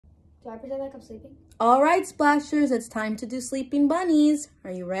Do I pretend like I'm sleeping? All right, Splashers, it's time to do sleeping bunnies.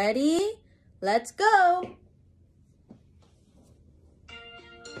 Are you ready? Let's go.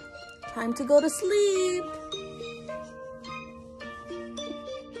 Time to go to sleep.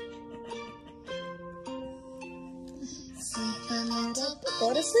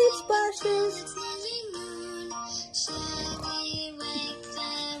 Go to sleep, Splashers.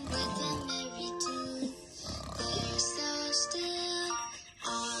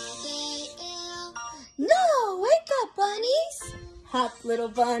 No, wake up, bunnies. Hop, little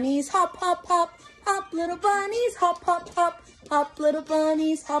bunnies, hop, hop, hop. Hop, little bunnies, hop, hop, hop. Hop, little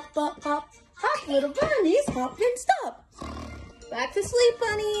bunnies, hop, hop, hop. Hop, little bunnies, hop and stop. Back to sleep,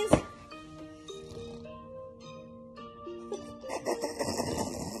 bunnies.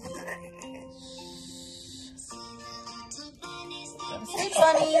 Go to sleep,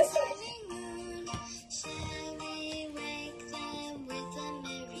 bunnies.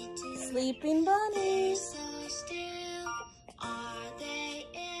 Sleeping bunnies.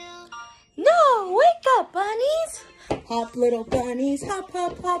 No, wake up, bunnies. Hop, little bunnies, hop,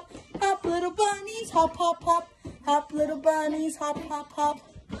 hop, hop. Hop, little bunnies, hop, hop, hop. Hop, little bunnies, hop, hop, hop.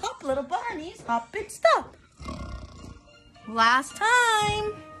 Hop, little bunnies, hop and stop. Last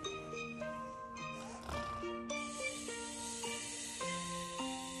time.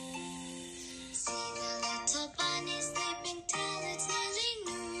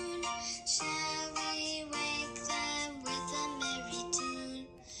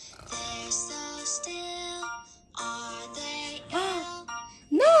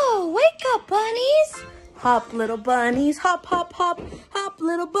 Bunnies. Hop, little bunnies, hop, hop, hop. Hop,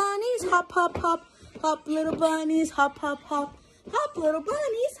 little bunnies, hop, hop, hop. Hop, little bunnies, hop, hop, hop. Hop, little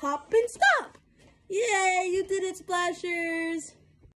bunnies, hop and stop. Yay, you did it, Splashers.